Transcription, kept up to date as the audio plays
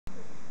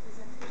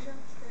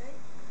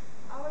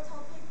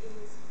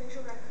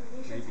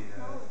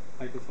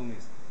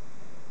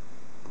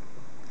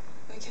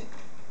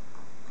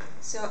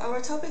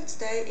our topic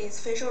today is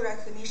facial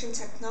recognition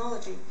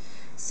technology.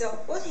 So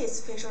what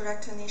is facial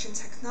recognition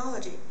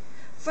technology?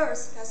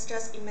 First, let's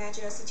just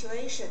imagine a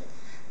situation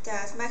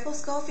that Michael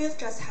Scofield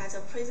just has a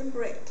prison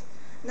break.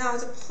 Now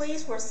the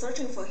police were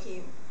searching for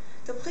him.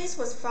 The police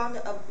was found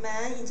a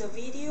man in the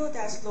video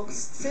that looks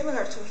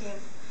similar to him.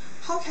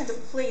 How can the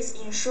police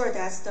ensure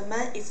that the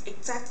man is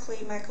exactly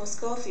Michael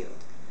Scofield?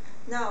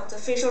 Now the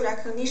facial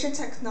recognition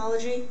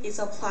technology is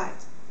applied.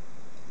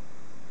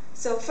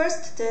 So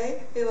first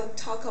today, we will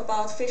talk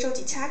about facial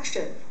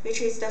detection,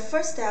 which is the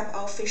first step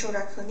of facial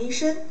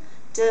recognition.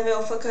 Then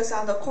we'll focus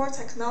on the core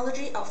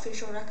technology of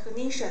facial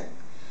recognition.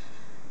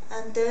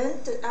 And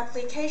then the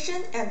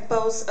application and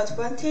both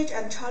advantage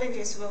and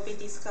challenges will be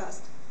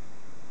discussed.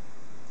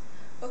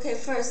 Okay,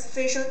 first,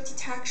 facial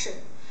detection.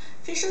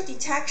 Facial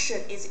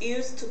detection is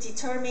used to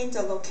determine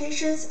the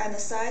locations and the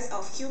size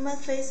of human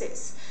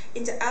faces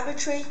in the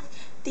arbitrary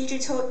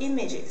digital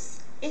images.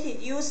 It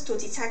is used to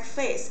detect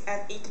face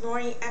and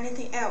ignoring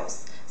anything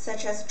else,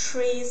 such as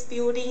trees,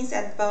 buildings,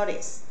 and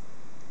bodies.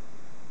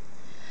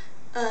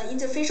 In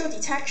the facial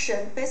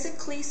detection,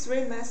 basically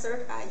three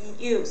methods are in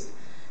use.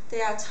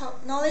 They are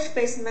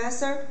knowledge-based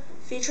method,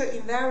 feature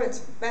invariant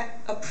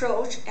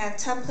approach, and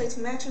template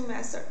matching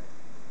method.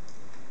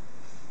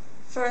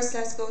 First,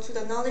 let's go to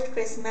the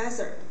knowledge-based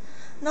method.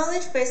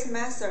 Knowledge-based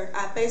methods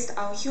are based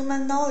on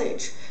human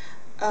knowledge,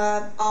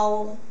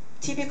 on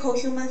typical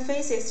human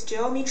faces,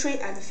 geometry,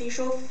 and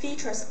facial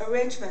features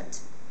arrangement.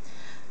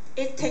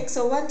 It takes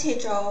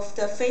advantage of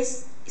the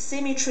face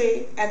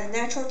symmetry and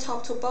natural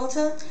top to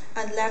bottom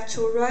and left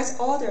to right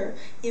order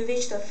in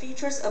which the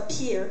features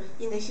appear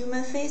in the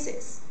human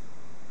faces.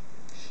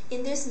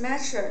 In this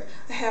method,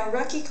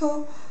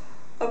 hierarchical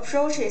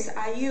approaches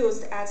are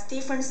used at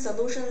different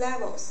solution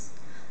levels.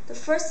 The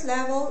first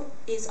level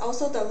is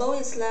also the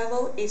lowest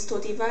level is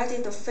to divide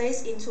the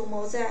face into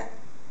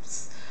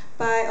mosaics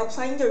by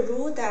applying the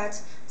rule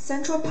that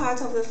central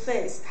part of the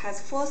face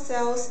has 4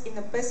 cells in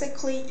a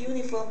basically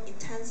uniform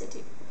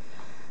intensity.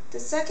 The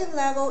second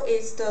level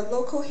is the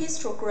local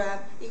histogram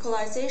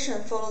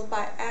equalization followed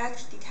by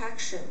edge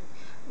detection,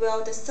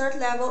 while the third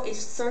level is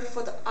search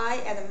for the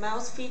eye and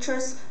mouth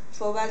features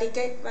for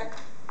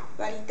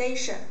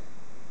validation.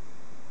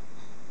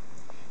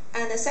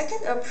 And the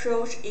second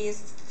approach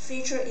is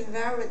feature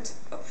invariant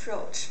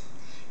approach.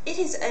 It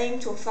is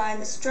aimed to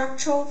find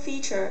structural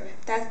feature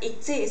that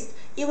exist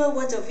even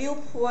when the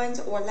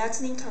viewpoint or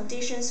lighting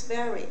conditions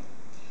vary.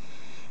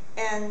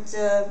 And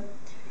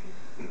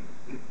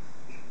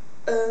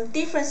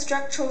different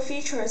structural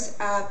features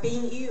are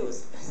being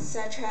used,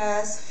 such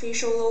as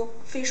facial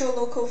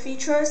local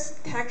features,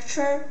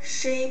 texture,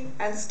 shape,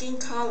 and skin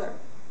color.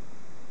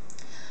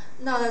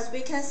 Now, as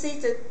we can see,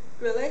 the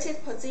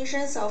related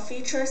positions of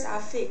features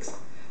are fixed.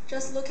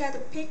 Just look at the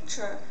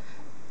picture.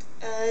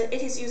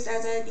 It is used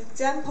as an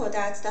example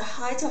that the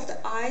height of the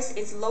eyes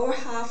is lower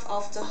half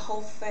of the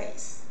whole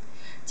face.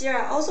 There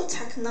are also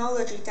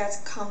technology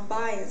that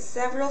combines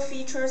several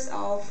features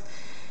of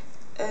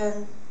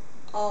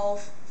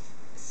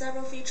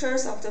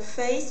the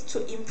face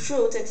to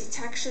improve the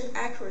detection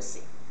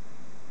accuracy.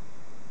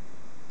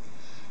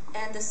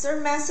 And the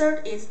third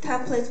method is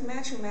template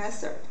matching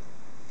method.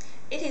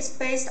 It is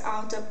based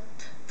on the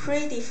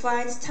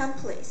predefined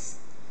templates.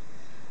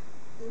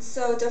 And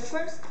so the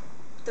first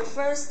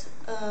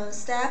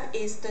step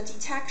is the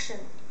detection.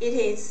 It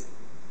is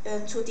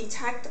to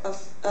detect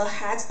a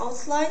head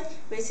outline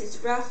which is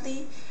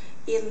roughly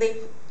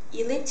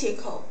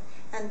elliptical,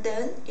 and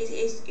then it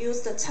is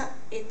used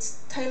it's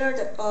tailored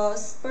a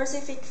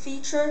specific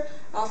feature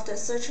of the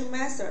searching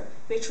method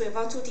which we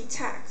want to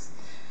detect,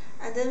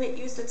 and then we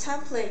use the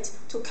template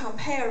to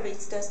compare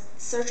with the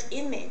search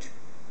image.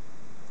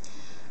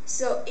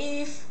 So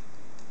if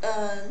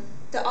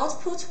the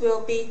output will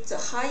be the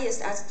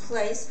highest at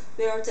place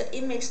where the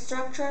image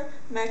structure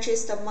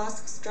matches the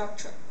mask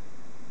structure.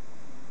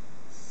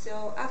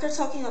 So after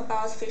talking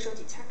about facial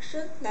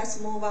detection, let's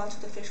move on to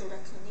the facial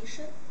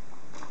recognition.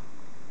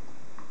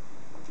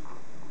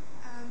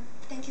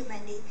 Thank you,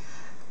 Mengdi.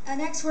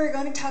 Next, we're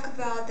going to talk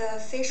about the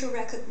facial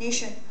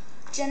recognition.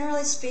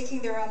 Generally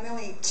speaking, there are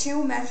mainly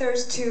 2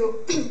 methods to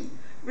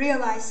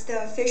realize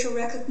the facial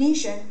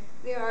recognition.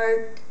 There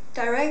are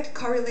direct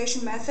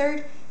correlation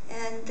method,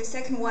 and the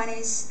second one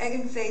is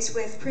eigenface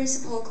with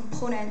principal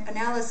component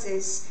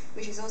analysis,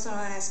 which is also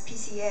known as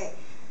PCA.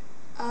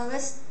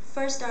 Let's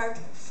first start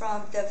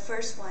from the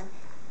first one,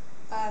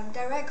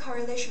 direct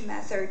correlation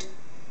method.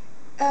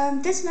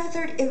 This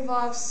method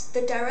involves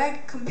the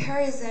direct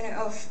comparison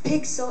of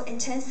pixel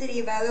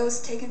intensity values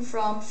taken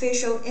from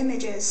facial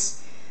images.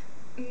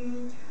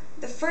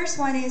 The first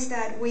one is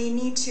that we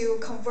need to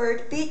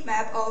convert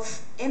bitmap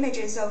of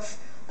images of,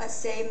 let's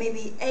say,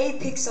 maybe A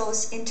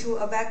pixels into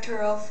a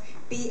vector of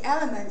B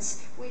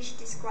elements, which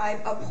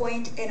describe a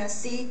point in a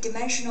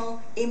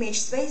C-dimensional image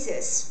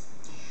spaces.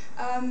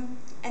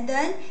 And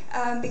then,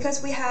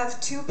 because we have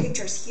 2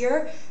 pictures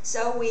here,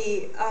 so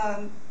we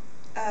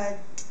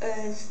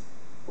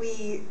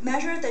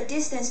measure the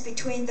distance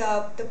between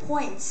the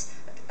points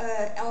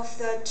of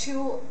the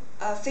 2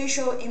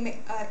 facial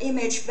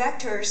image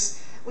vectors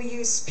we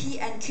use P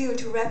and Q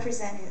to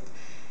represent it.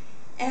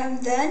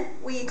 And then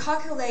we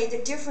calculate the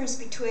difference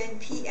between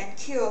P and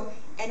Q,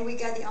 and we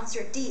get the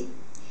answer D.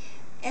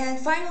 And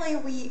finally,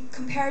 we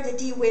compare the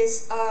D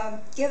with a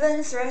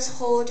given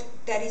threshold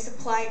that is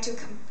applied to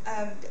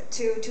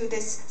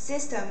this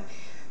system.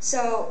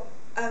 So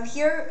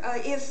here,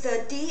 if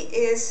the D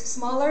is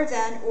smaller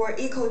than or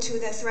equal to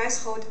the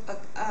threshold,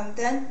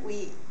 then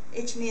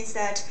it means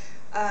that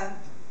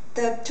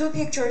the two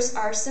pictures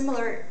are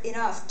similar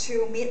enough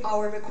to meet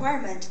our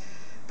requirement.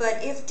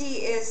 But if D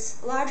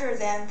is larger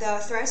than the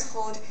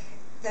threshold,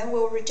 then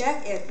we'll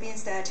reject it.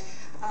 Means that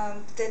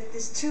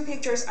these two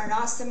pictures are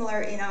not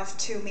similar enough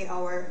to meet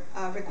our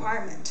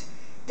requirement.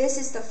 This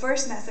is the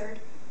first method.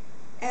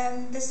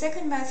 And the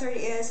second method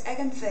is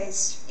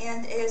eigenphase,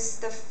 and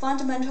the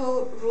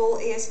fundamental rule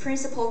is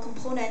principal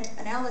component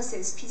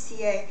analysis,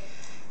 PCA.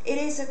 It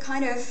is a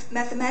kind of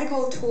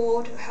mathematical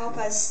tool to help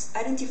us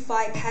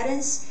identify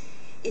patterns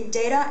in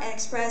data and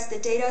express the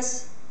data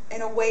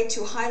in a way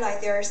to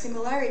highlight their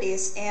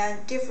similarities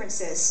and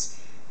differences.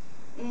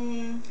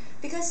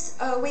 Because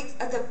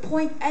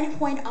any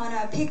point on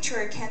a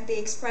picture can be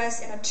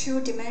expressed in a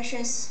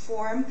two-dimensions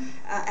form,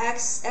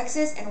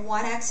 x-axis and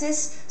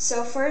y-axis.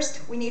 So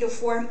first, we need to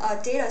form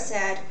a data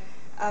set,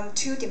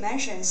 2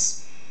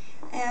 dimensions.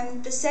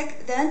 And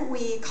then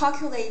we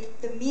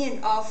calculate the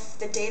mean of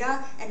the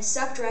data and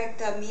subtract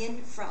the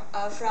mean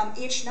from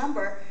each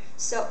number.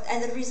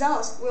 And the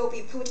results will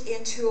be put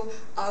into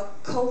a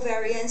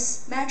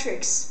covariance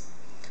matrix.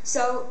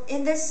 So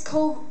in this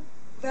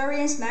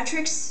covariance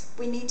matrix,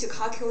 we need to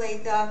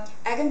calculate the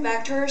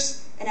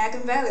eigenvectors and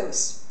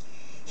eigenvalues.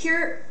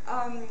 Here,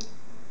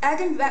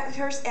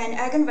 eigenvectors and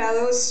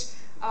eigenvalues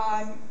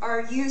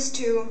are used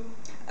to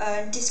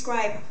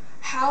describe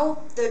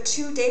how the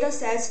two data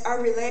sets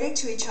are related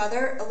to each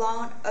other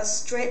along a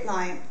straight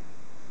line.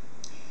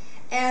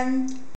 And